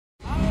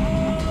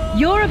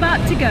You're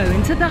about to go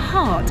into the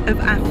heart of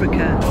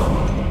Africa,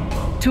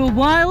 to a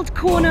wild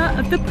corner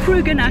of the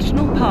Kruger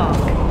National Park,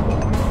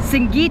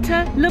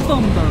 Singita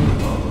Lebombo,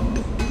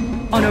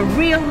 on a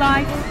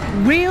real-life,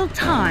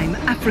 real-time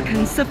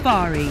African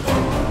safari.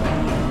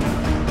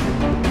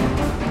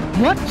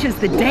 Watch as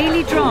the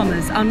daily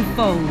dramas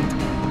unfold.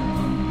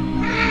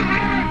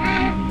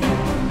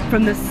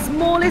 From the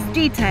smallest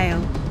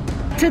detail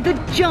to the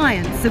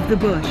giants of the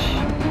bush,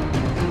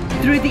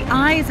 through the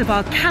eyes of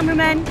our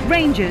cameramen,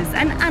 rangers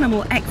and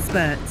animal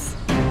experts.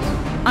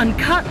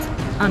 Uncut,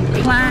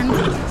 unplanned,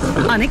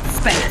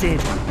 unexpected.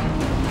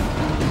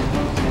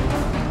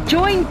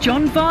 Join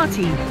John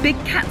Varty,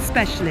 big cat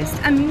specialist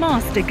and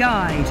master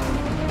guide.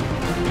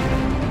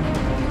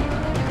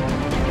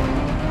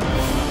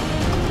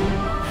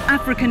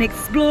 African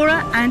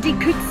explorer Andy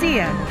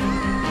Kutsia.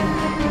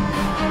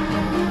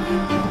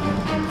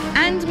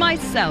 And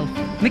myself,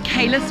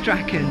 Michaela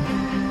Strachan.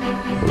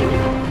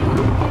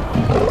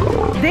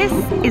 This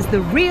is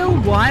the real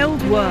wild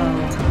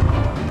world.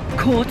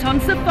 Caught on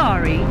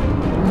Safari,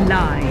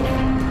 live.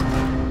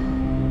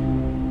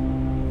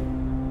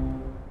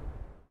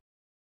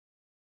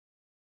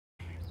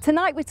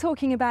 Tonight we're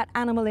talking about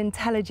animal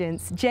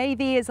intelligence.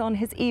 JV is on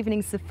his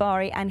evening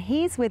safari and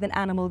he's with an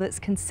animal that's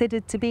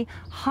considered to be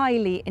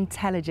highly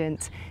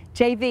intelligent.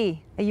 JV,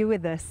 are you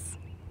with us?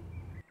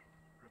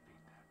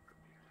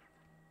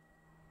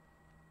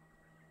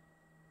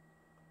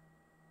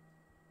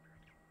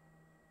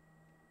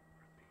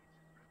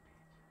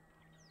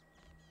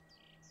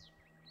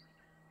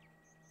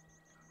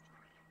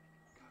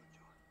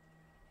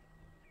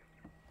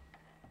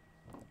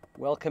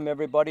 Welcome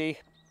everybody.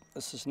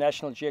 This is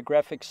National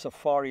Geographic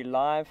Safari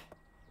Live.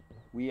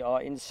 We are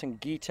in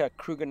Singita,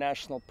 Kruger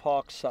National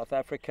Park, South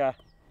Africa.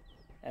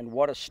 And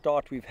what a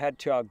start we've had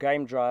to our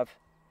game drive.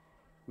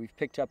 We've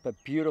picked up a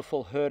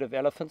beautiful herd of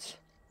elephants,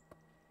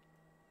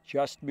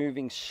 just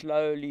moving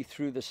slowly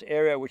through this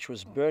area which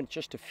was burnt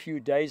just a few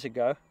days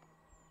ago.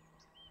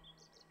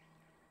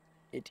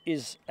 It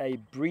is a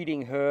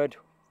breeding herd.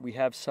 We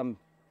have some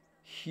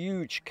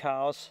huge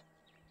cows,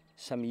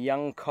 some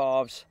young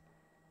calves,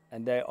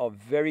 and they are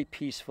very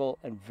peaceful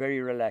and very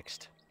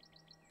relaxed.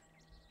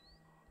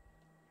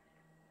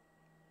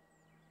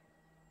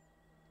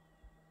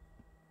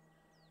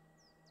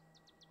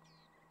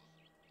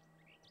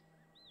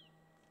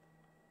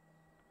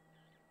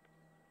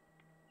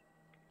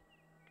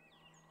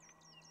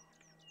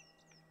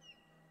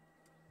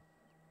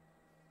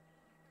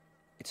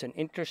 It's an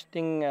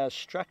interesting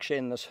structure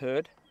in this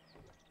herd.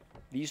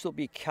 These will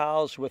be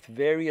cows with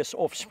various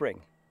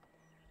offspring.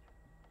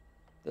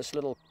 This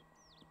little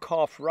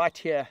calf right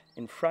here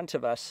in front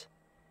of us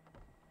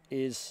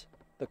is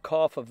the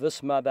calf of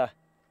this mother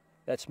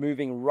that's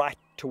moving right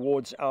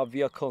towards our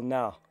vehicle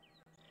now.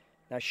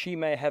 Now she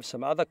may have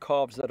some other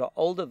calves that are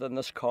older than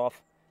this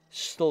calf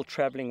still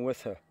traveling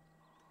with her.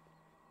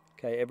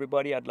 Okay,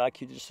 everybody, I'd like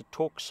you just to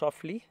talk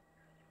softly,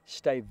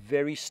 stay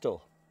very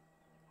still.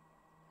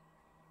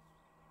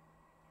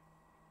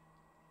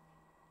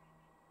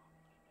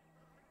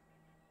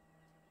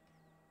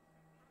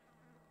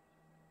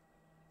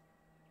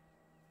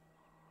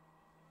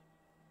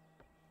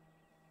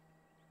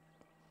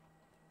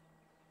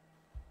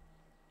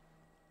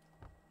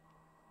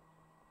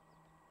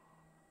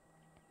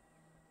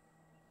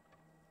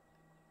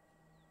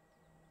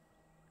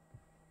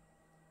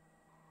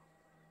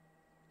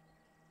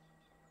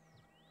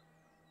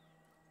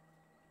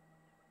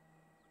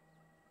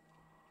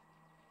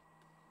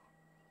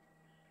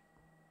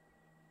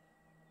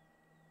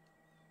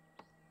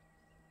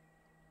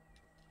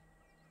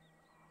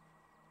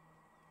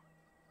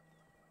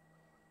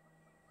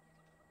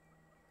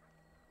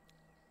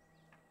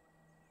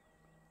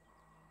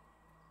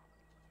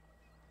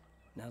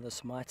 Now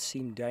this might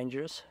seem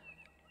dangerous.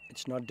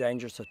 It's not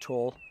dangerous at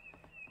all.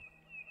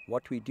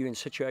 What we do in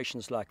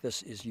situations like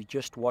this is you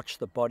just watch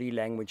the body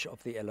language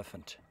of the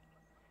elephant.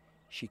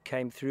 She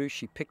came through,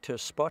 she picked her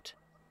spot,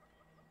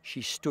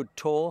 she stood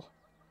tall,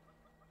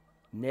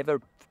 never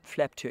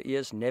flapped her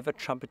ears, never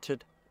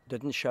trumpeted,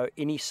 didn't show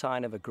any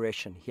sign of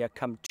aggression. Here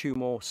come two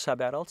more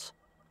sub-adults.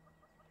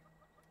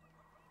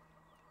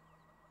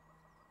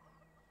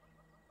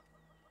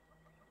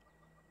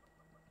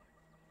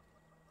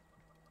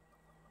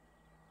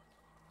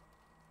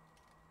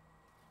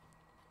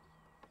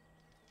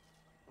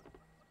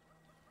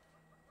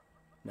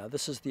 Now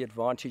this is the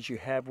advantage you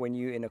have when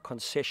you're in a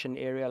concession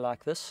area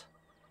like this.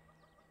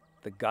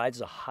 The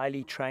guides are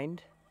highly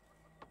trained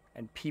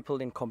and people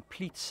in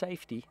complete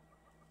safety,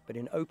 but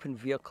in open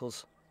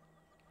vehicles,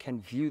 can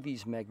view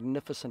these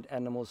magnificent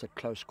animals at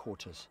close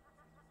quarters.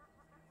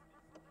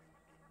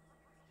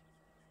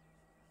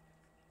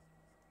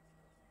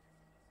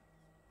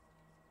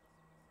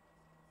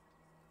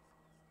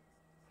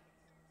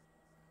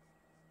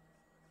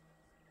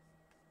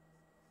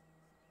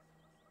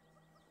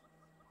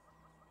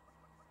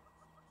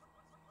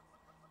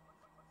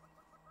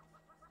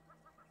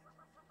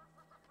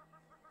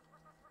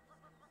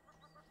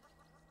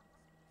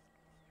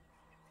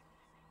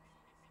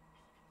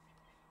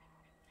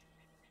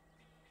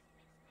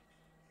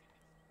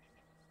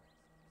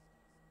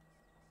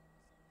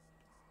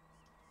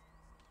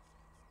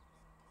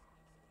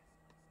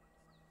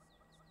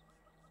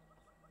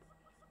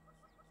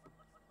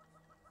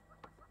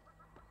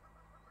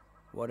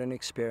 What an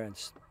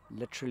experience.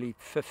 Literally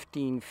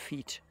 15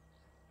 feet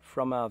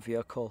from our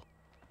vehicle,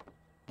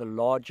 the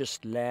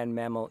largest land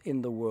mammal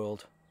in the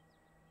world,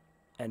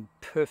 and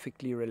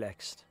perfectly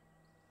relaxed.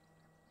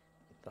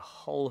 The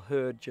whole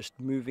herd just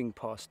moving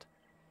past.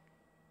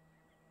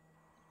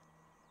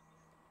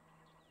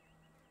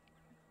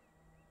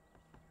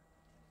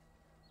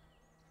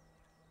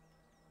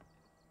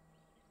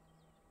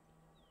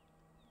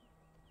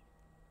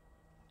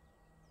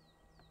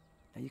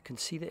 Now you can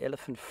see the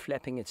elephant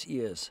flapping its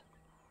ears.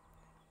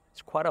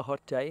 It's quite a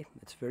hot day,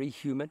 it's very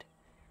humid,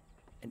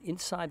 and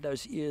inside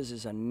those ears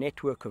is a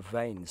network of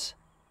veins.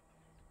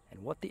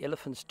 And what the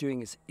elephant's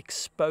doing is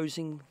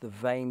exposing the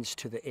veins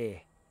to the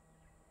air.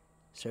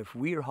 So if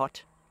we're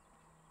hot,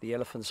 the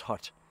elephant's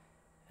hot.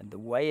 And the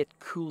way it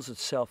cools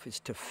itself is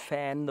to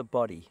fan the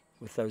body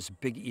with those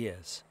big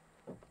ears.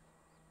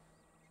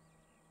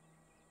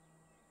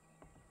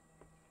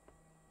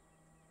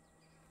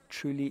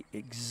 Truly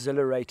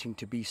exhilarating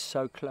to be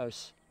so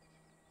close,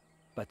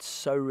 but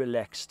so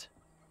relaxed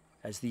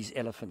as these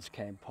elephants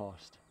came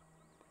past.